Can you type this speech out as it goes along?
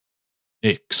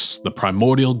Nyx, the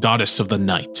primordial goddess of the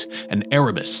night, and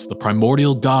Erebus, the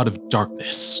primordial god of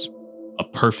darkness. A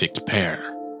perfect pair,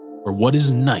 for what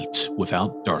is night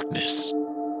without darkness?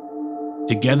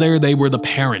 Together they were the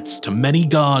parents to many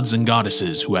gods and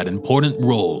goddesses who had important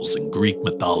roles in Greek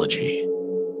mythology.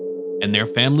 And their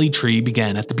family tree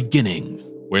began at the beginning,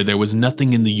 where there was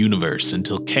nothing in the universe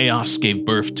until chaos gave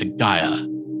birth to Gaia,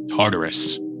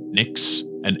 Tartarus, Nyx,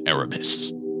 and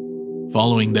Erebus.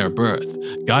 Following their birth,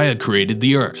 Gaia created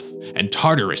the earth, and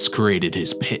Tartarus created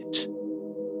his pit.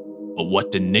 But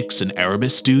what did Nyx and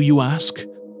Erebus do, you ask?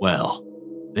 Well,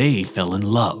 they fell in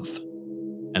love.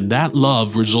 And that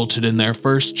love resulted in their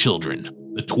first children,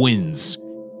 the twins,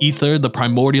 Ether, the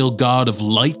primordial god of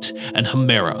light, and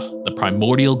Hemera, the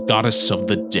primordial goddess of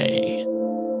the day.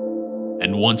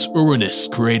 And once Uranus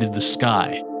created the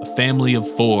sky, a family of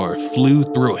 4 flew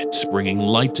through it, bringing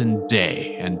light and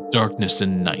day and darkness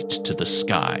and night to the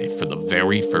sky for the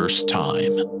very first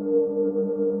time.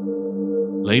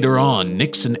 Later on,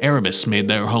 Nyx and Erebus made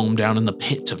their home down in the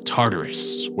pit of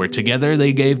Tartarus, where together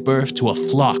they gave birth to a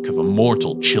flock of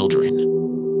immortal children.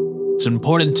 It's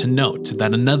important to note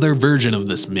that another version of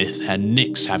this myth had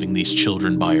Nyx having these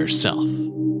children by herself.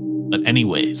 But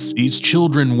anyways, these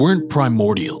children weren't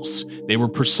primordials, they were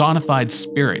personified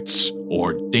spirits,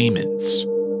 or daemons.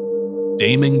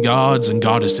 Daemon gods and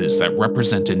goddesses that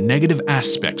represented negative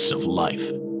aspects of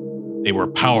life. They were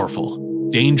powerful,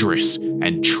 dangerous,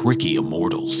 and tricky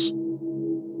immortals.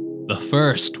 The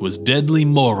first was Deadly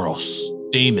Moros,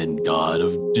 daemon god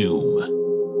of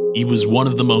doom. He was one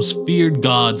of the most feared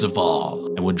gods of all,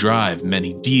 and would drive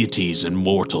many deities and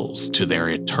mortals to their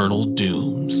eternal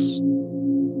dooms.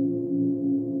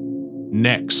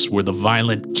 Next were the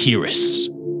violent Kiris,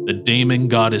 the daemon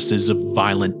goddesses of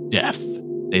violent death.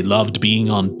 They loved being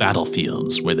on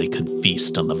battlefields where they could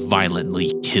feast on the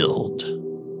violently killed.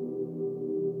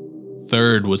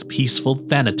 Third was peaceful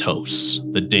Thanatos,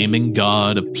 the daemon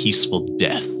god of peaceful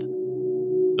death.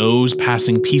 Those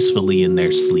passing peacefully in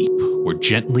their sleep were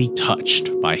gently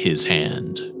touched by his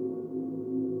hand.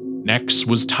 Next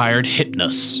was tired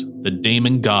Hypnos, the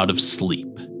daemon god of sleep.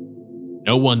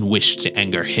 No one wished to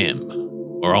anger him,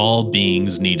 or all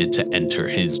beings needed to enter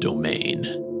his domain.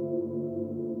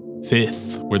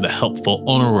 Fifth were the helpful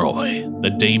Onoroi, the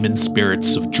daemon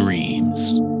spirits of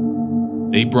dreams.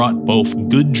 They brought both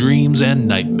good dreams and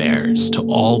nightmares to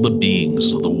all the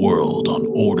beings of the world on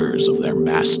orders of their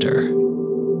master.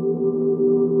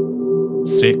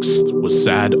 Sixth was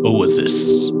sad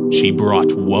Oasis. She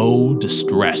brought woe,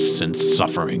 distress, and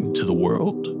suffering to the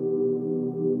world.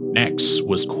 Next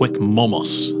was quick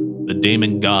Momos, the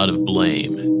daemon god of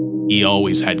blame. He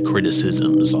always had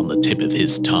criticisms on the tip of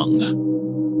his tongue.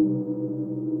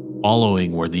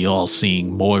 Following were the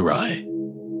all-seeing Moirai,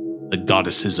 the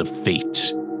goddesses of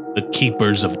fate, the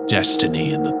keepers of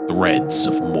destiny and the threads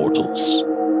of mortals.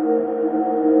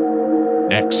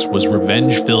 Next was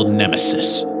revenge-filled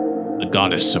Nemesis, the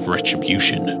goddess of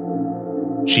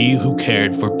retribution. She who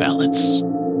cared for balance.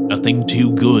 Nothing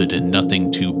too good and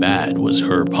nothing too bad was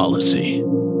her policy.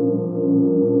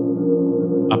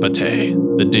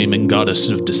 Apate, the daemon goddess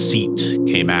of deceit,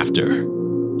 came after.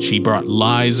 She brought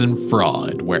lies and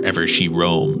fraud wherever she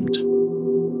roamed.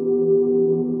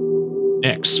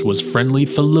 Next was friendly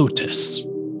Philotis,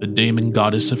 the daemon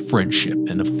goddess of friendship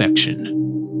and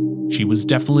affection. She was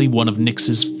definitely one of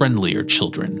Nyx's friendlier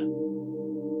children.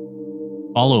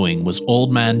 Following was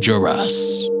Old Man Juras,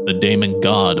 the daemon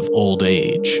god of old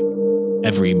age.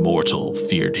 Every mortal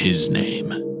feared his name.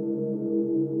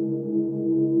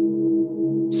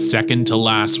 Second to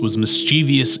last was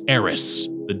mischievous Eris,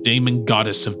 the daemon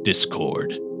goddess of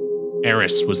discord.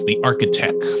 Eris was the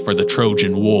architect for the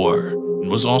Trojan War, and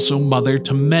was also mother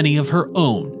to many of her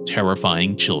own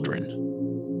terrifying children.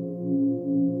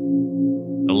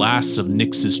 The last of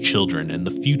Nyx's children and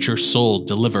the future soul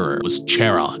deliverer was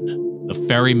Charon, the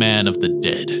ferryman of the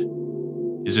dead.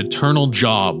 His eternal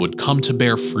job would come to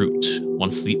bear fruit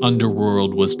once the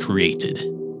underworld was created.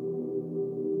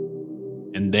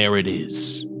 And there it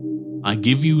is. I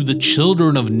give you the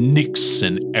children of Nyx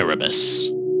and Erebus.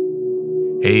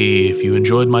 Hey, if you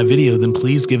enjoyed my video, then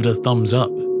please give it a thumbs up.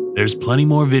 There's plenty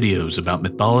more videos about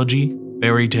mythology,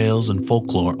 fairy tales, and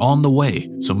folklore on the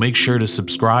way, so make sure to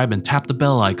subscribe and tap the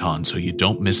bell icon so you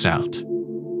don't miss out.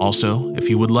 Also, if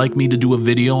you would like me to do a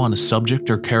video on a subject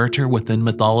or character within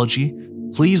mythology,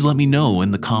 please let me know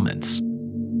in the comments.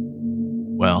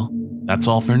 Well, that's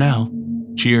all for now.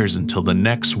 Cheers until the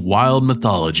next wild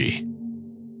mythology.